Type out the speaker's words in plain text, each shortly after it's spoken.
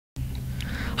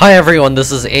Hi everyone,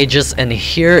 this is Aegis, and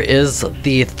here is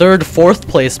the fourth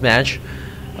place match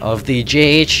of the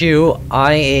JHU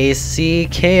IAC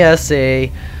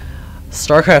KSA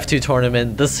StarCraft 2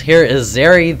 tournament. This here is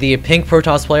Zeri, the pink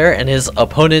Protoss player, and his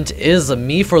opponent is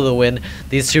me for the win.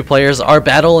 These two players are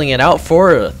battling it out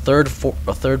for third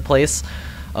place.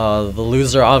 The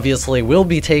loser obviously will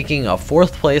be taking a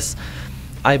fourth place.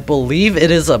 I believe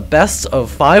it is a best of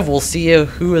 5. We'll see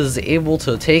who is able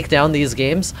to take down these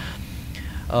games.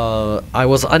 I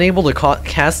was unable to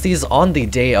cast these on the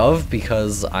day of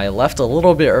because I left a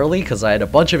little bit early because I had a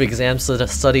bunch of exams to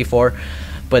study for.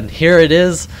 But here it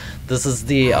is. This is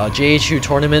the JHU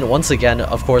tournament. Once again,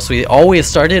 of course, we always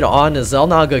started on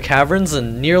Xel'Naga Caverns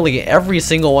in nearly every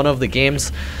single one of the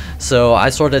games. So I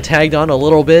sort of tagged on a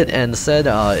little bit and said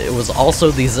it was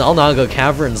also the Xel'Naga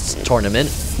Caverns tournament.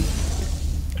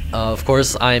 Of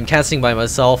course, I am casting by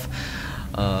myself.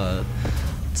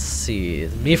 Let's see,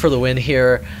 me for the win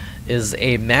here is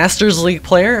a Masters League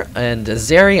player, and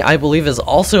Zeri, I believe, is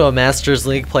also a Masters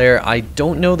League player. I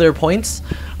don't know their points,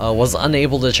 was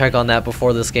unable to check on that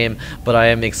before this game, but I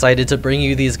am excited to bring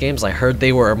you these games. I heard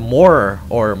they were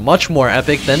much more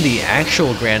epic than the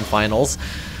actual Grand Finals,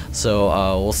 so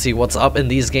we'll see what's up in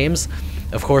these games.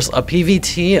 Of course, a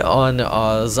PvT on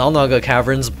Xel'Naga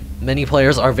Caverns. Many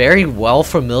players are very well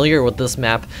familiar with this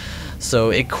map,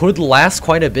 so it could last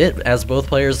quite a bit as both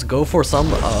players go for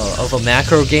some of a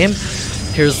macro game.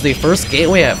 Here's the first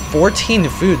gateway at 14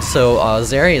 food, so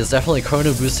Zeri is definitely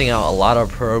chrono boosting out a lot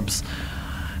of probes.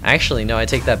 Actually, no, I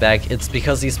take that back. It's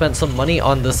because he spent some money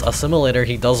on this assimilator.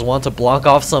 He does want to block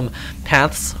off some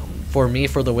paths for me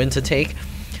for the win to take.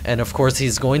 And of course,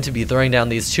 he's going to be throwing down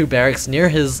these 2 barracks near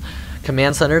his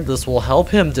command center. This will help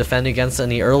him defend against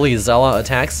any early Zella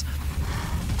attacks.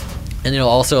 And it'll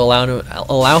also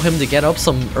allow him to get up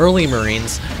some early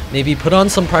Marines, maybe put on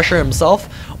some pressure himself,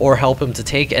 or help him to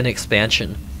take an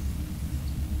expansion.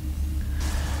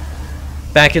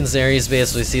 Back in Zeri's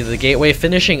base, we see the gateway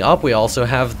finishing up. We also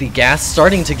have the gas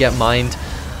starting to get mined.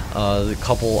 A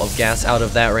couple of gas out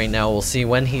of that right now. We'll see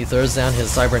when he throws down his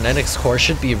cybernetics core.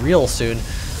 Should be real soon.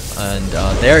 And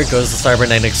there it goes, the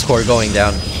cybernetics core going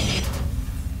down.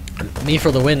 Me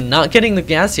for the win, not getting the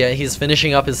gas yet. He's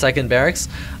finishing up his second barracks.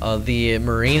 The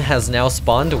Marine has now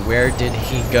spawned. Where did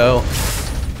he go?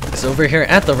 He's over here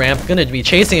at the ramp, gonna be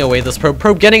chasing away this probe.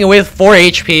 Probe getting away with 4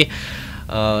 HP.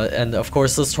 And of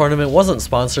course, this tournament wasn't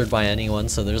sponsored by anyone,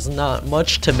 so there's not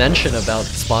much to mention about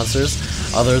sponsors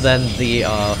other than the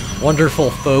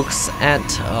wonderful folks at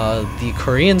the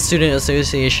Korean Student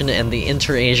Association and the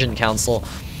Inter-Asian Council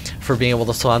for being able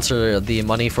to sponsor the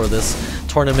money for this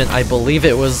tournament. I believe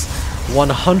it was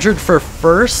 100 for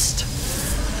first,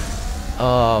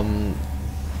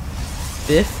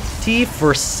 50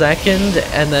 for second,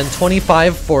 and then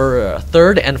 25 for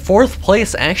third, and fourth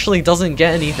place actually doesn't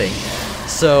get anything.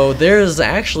 So there's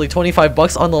actually 25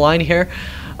 bucks on the line here.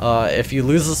 If you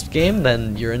lose this game,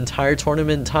 then your entire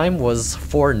tournament time was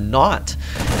for naught.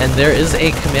 And there is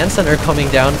a command center coming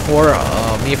down for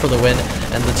me for the win,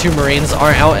 and the 2 Marines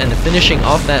are out, and finishing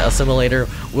off that assimilator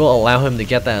will allow him to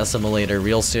get that assimilator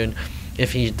real soon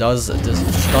if he does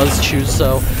choose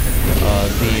so.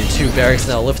 The 2 barracks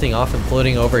now lifting off and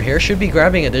floating over here. Should be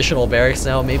grabbing additional barracks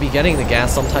now, maybe getting the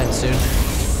gas sometime soon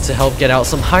to help get out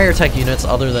some higher tech units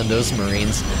other than those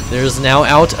Marines. There's now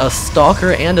out a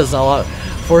Stalker and a Zealot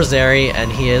for Zeri,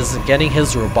 and he is getting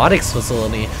his robotics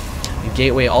facility.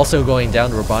 Gateway also going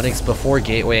down, robotics before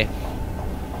gateway.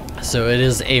 So it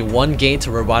is a 1 gate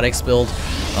robotics build.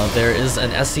 There is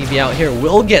an SCV out here,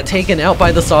 will get taken out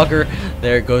by the Stalker.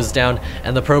 There it goes down,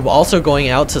 and the probe also going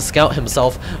out to scout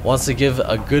himself, wants to give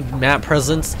a good map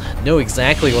presence, know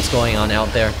exactly what's going on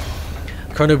out there.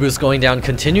 Chrono Boost going down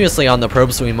continuously on the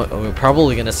probes, so we're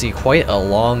probably going to see quite a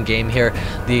long game here.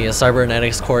 The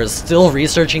Cybernetics Core is still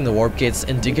researching the warp gates,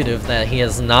 indicative that he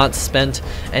has not spent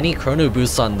any Chrono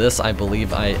Boosts on this, I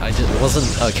believe. I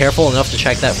wasn't careful enough to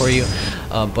check that for you,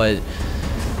 but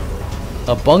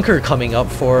a bunker coming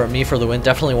up for me for the win.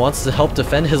 Definitely wants to help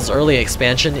defend his early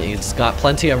expansion. He's got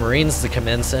plenty of Marines. The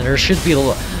command center should be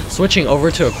switching over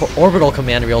to an orbital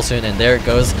command real soon, and there it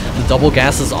goes. The double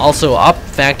gas is also up.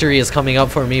 Factory is coming up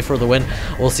for me for the win.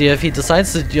 We'll see if he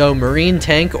decides to go Marine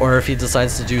tank or if he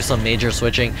decides to do some major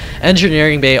switching.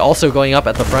 Engineering bay also going up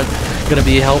at the front, going to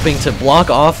be helping to block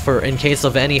off for in case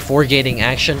of any 4-gating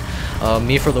action.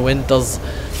 Me for the win does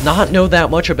not know that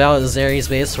much about Zeri's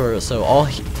base, for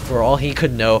all he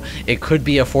could know, it could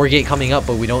be a 4-gate coming up,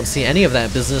 but we don't see any of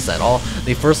that business at all.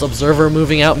 The first observer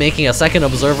moving out, making a second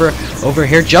observer over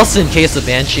here just in case of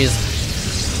Banshees.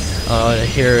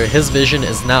 Here his vision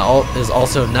is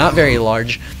also not very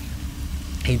large.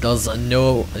 He doesn't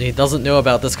know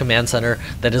about this command center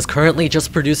that is currently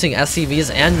just producing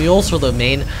SCVs and mules for the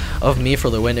main of Me for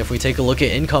the Win. If we take a look at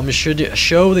income, should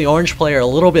show the orange player a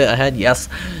little bit ahead. Yes,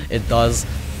 it does.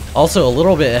 Also a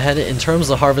little bit ahead in terms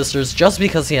of harvesters, just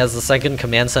because he has the second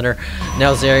command center.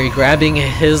 Now Zeri grabbing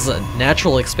his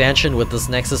natural expansion with this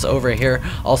nexus over here,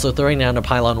 also throwing down a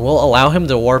pylon, will allow him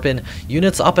to warp in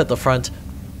units up at the front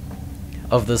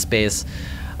of this base.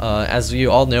 As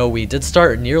you all know, we did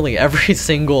start nearly every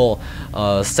single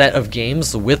set of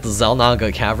games with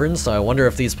Xel'Naga Caverns, so I wonder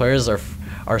if these players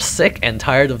are sick and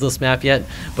tired of this map yet,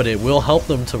 but it will help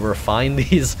them to refine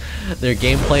their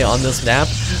gameplay on this map.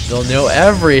 They'll know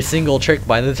every single trick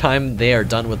by the time they are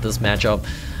done with this matchup.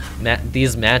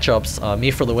 These matchups,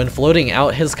 Me for the Win floating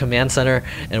out his command center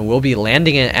and will be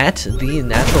landing it at the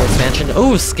natural expansion.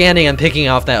 Oh, scanning and picking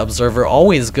off that observer.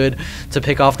 Always good to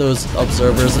pick off those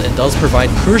observers. It does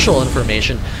provide crucial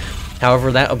information.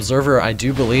 However, that observer, I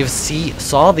do believe,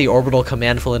 saw the orbital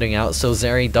command floating out, so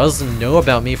Zeri does know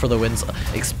about Me for the Win's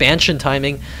expansion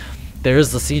timing.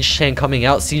 There's the siege tank coming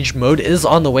out. Siege mode is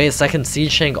on the way. Second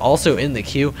siege tank also in the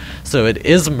queue, so it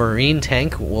is marine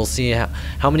tank. We'll see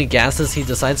how many gases he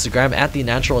decides to grab at the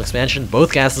natural expansion.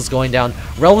 Both gases going down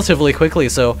relatively quickly,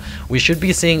 so we should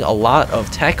be seeing a lot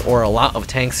of tech or a lot of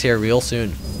tanks here real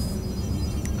soon.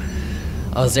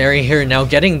 Zeri here now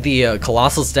getting the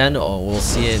Colossus Den. Oh, we'll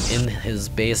see it in his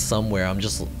base somewhere.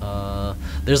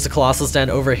 There's the Colossus Den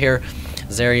over here.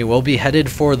 Zeri will be headed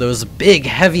for those big,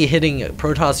 heavy-hitting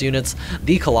Protoss units.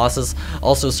 The Colossus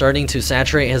also starting to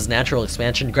saturate his natural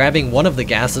expansion, grabbing one of the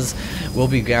gases. Will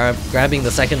be grabbing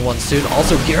the second one soon.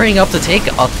 Also gearing up to take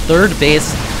a third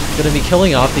base. Going to be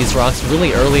killing off these rocks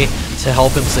really early to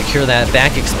help him secure that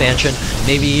back expansion.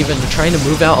 Maybe even trying to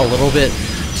move out a little bit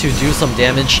to do some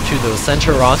damage to those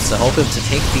center rocks to help him to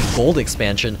take the gold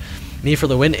expansion. Me for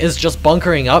the Win is just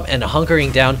bunkering up and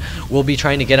hunkering down. We'll be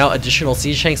trying to get out additional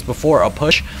siege tanks before a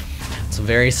push. It's a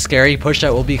very scary push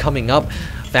that will be coming up.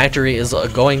 Factory is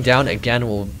going down again.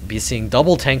 We'll be seeing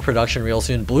double tank production real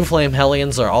soon. Blue Flame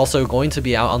Hellions are also going to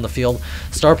be out on the field.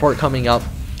 Starport coming up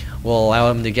will allow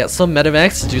him to get some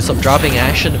medevacs, to do some dropping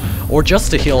action, or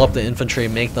just to heal up the infantry,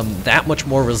 make them that much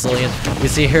more resilient. We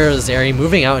see here Zeri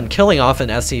moving out and killing off an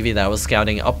SCV that was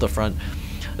scouting up the front.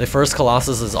 The first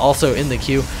Colossus is also in the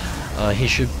queue. He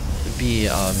should be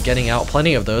getting out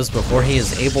plenty of those before he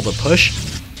is able to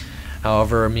push.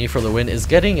 However, Me for the Win is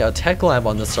getting a tech lab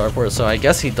on the starport, so I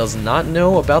guess he does not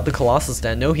know about the Colossus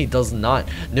Den. No, he does not.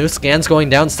 No scans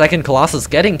going down. Second Colossus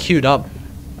getting queued up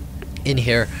in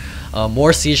here.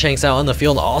 More siege tanks out on the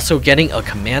field, also getting a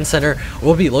command center.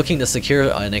 Will be looking to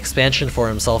secure an expansion for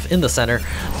himself in the center,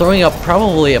 throwing up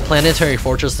probably a planetary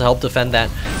fortress to help defend that,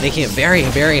 making it very,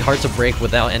 very hard to break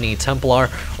without any Templar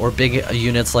or big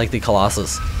units like the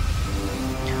Colossus.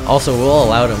 Also will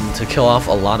allow them to kill off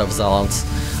a lot of Zealots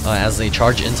as they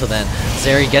charge into that.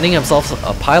 Zeri getting himself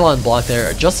a pylon block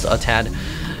there, just a tad.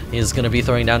 He's going to be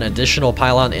throwing down additional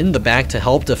pylon in the back to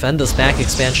help defend this back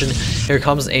expansion. Here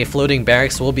comes a floating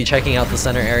barracks. We'll be checking out the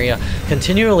center area,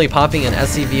 continually popping an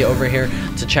SCV over here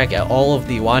to check out all of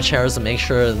the watchtowers and make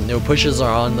sure no pushes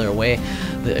are on their way.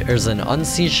 There's an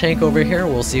unsiege tank over here.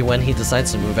 We'll see when he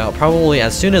decides to move out, probably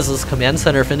as soon as this command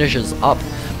center finishes up.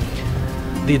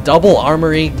 The double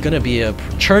armory going to be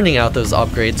churning out those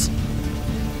upgrades.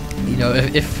 You know,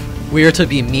 if we are to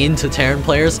be mean to Terran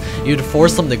players, you'd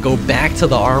force them to go back to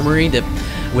the armory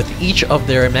with each of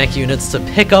their mech units to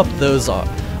pick up those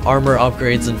armor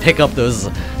upgrades and pick up those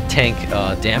tank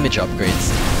damage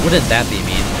upgrades. Wouldn't that be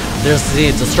mean? There's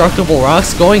the destructible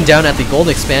rocks going down at the gold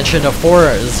expansion for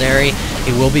Zeri.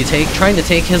 He will be trying to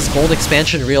take his gold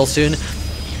expansion real soon.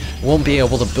 Won't be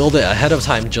able to build it ahead of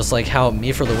time, just like how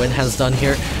Me for the Win has done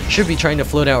here. Should be trying to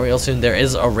float out real soon. There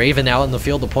is a Raven out in the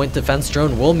field. The point defense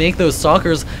drone will make those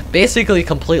stalkers basically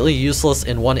completely useless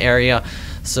in one area.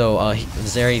 So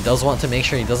Zeri does want to make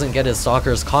sure he doesn't get his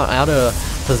stalkers caught out of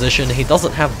position. He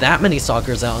doesn't have that many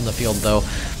stalkers out in the field though.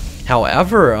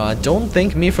 However, I don't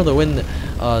think Me for the Win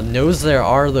knows there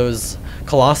are those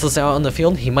Colossus out on the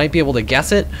field. He might be able to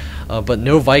guess it, but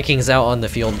no Vikings out on the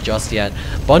field just yet.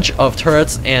 Bunch of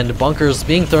turrets and bunkers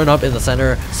being thrown up in the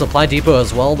center. Supply depot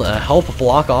as well to help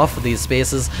block off these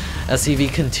spaces.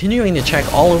 SCV continuing to check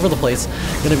all over the place.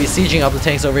 Going to be sieging up the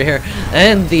tanks over here.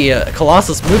 And the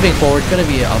Colossus moving forward. Going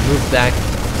to be moved back.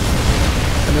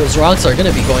 And those rocks are going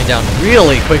to be going down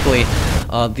really quickly.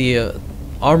 The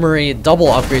armory double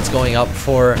upgrades going up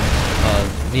for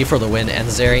me for the win, and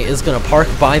Zeri is going to park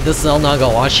by this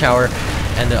Xel'Naga watchtower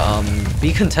and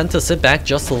be content to sit back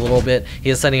just a little bit. He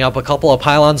is setting up a couple of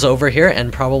pylons over here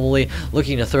and probably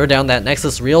looking to throw down that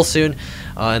Nexus real soon.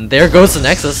 And there goes the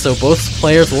Nexus, so both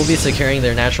players will be securing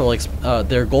their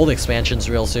their gold expansions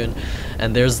real soon.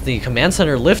 And there's the command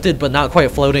center lifted but not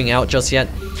quite floating out just yet.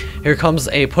 Here comes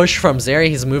a push from Zeri.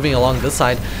 He's moving along this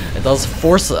side. It does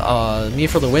force me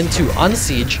for the win to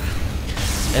unsiege.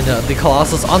 And the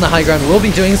Colossus on the high ground will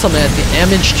be doing some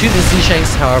damage to the Sea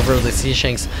Shanks. However, the Sea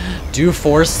Shanks do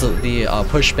force the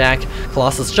pushback.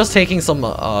 Colossus just taking some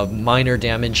minor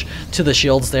damage to the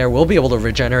shields there. We'll be able to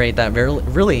regenerate that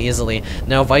really easily.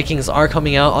 Now Vikings are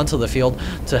coming out onto the field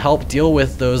to help deal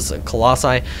with those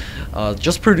Colossi.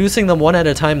 Just producing them one at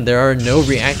a time. There are no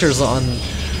reactors on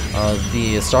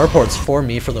the starports for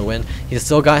me for the win. He's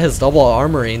still got his double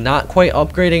armory, not quite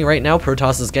upgrading right now.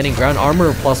 Protoss is getting ground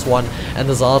armor +1, and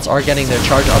the Zealots are getting their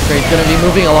charge upgrade. Gonna be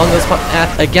moving along this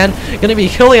path again. Gonna be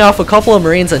killing off a couple of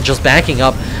Marines and just backing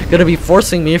up. Gonna be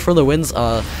forcing me for the win's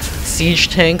siege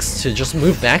tanks to just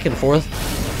move back and forth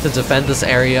to defend this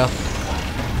area.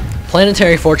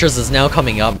 Planetary Fortress is now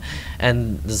coming up,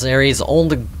 and Zeri's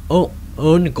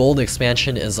own gold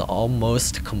expansion is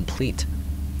almost complete.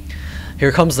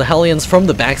 Here comes the Hellions from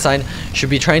the backside. Should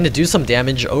be trying to do some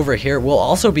damage over here. We'll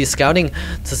also be scouting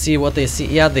to see what they see.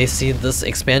 Yeah, they see this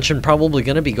expansion probably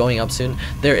going to be going up soon.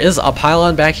 There is a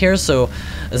pylon back here, so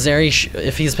Zeri,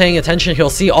 if he's paying attention,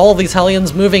 he'll see all of these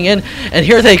Hellions moving in. And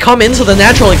here they come into the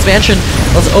natural expansion.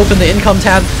 Let's open the income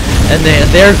tab. And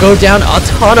there go down a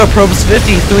ton of probes,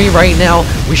 53 right now.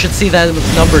 We should see that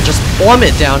number just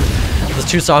plummet down. The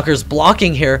two stalkers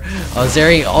blocking here.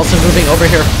 Zeri also moving over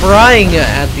here, frying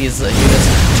at these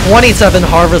units. 27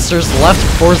 harvesters left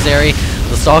for Zeri.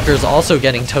 The stalkers also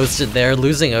getting toasted there,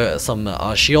 losing some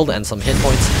shield and some hit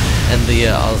points. And the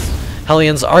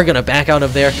Hellions are going to back out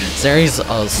of there. Zeri's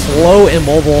slow,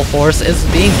 immobile force is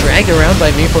being dragged around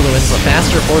by me for the wins. A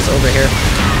faster force over here.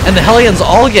 And the Hellions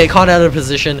all get caught out of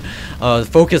position,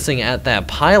 focusing at that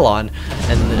pylon,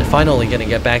 and finally gonna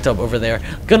get backed up over there.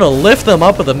 Gonna lift them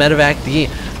up with a medevac. The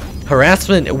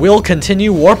harassment will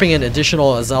continue, warping in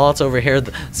additional Zealots over here.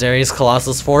 Zeri's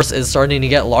Colossus force is starting to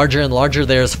get larger and larger.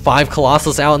 There's 5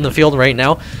 Colossus out in the field right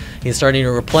now. He's starting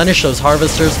to replenish those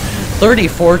harvesters.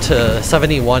 34 to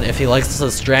 71. If he likes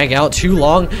to drag out too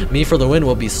long, me for the win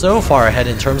will be so far ahead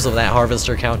in terms of that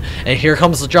harvester count. And here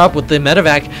comes the drop with the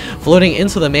medevac floating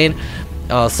into the main.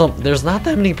 There's not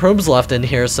that many probes left in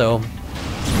here, so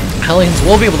Hellions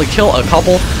will be able to kill a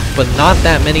couple, but not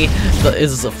that many.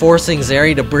 Is forcing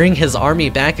Zeri to bring his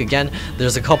army back again.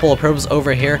 There's a couple of probes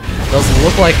over here. Doesn't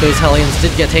look like those Hellions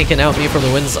did get taken out. Me for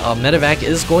the wins. Medevac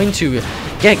is going to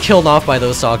get killed off by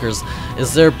those stalkers.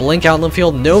 Is there blink out in the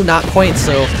field? No, not quite.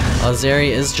 So Zeri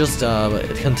is just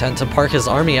content to park his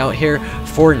army out here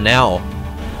for now.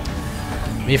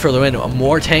 Me for the win.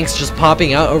 More tanks just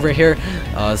popping out over here.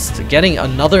 Getting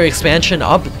another expansion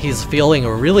up. He's feeling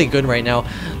really good right now.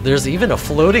 There's even a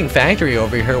floating factory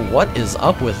over here. What is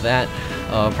up with that?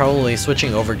 Probably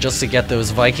switching over just to get those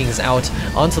Vikings out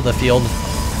onto the field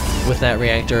with that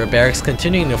reactor. Barracks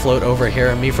continuing to float over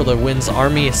here. Me for the win's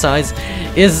army size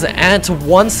is at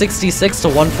 166 to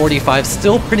 145.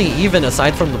 Still pretty even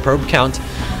aside from the probe count.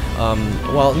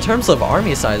 Well, in terms of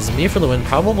army size, me for the win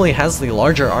probably has the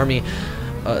larger army.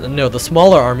 No, the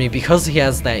smaller army, because he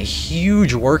has that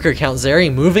huge worker count.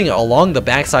 Zeri moving along the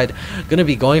backside, gonna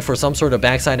be going for some sort of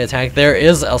backside attack. There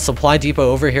is a supply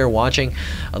depot over here watching.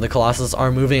 The Colossus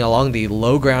are moving along the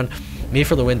low ground. Me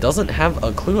for the win doesn't have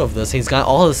a clue of this. He's got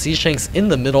all his Sea Shanks in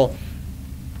the middle.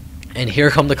 And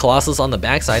here come the Colossus on the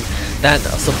backside. That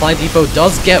supply depot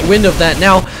does get wind of that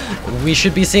now. We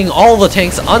should be seeing all the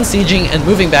tanks unsieging and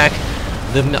moving back.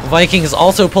 The Vikings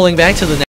also pulling back to the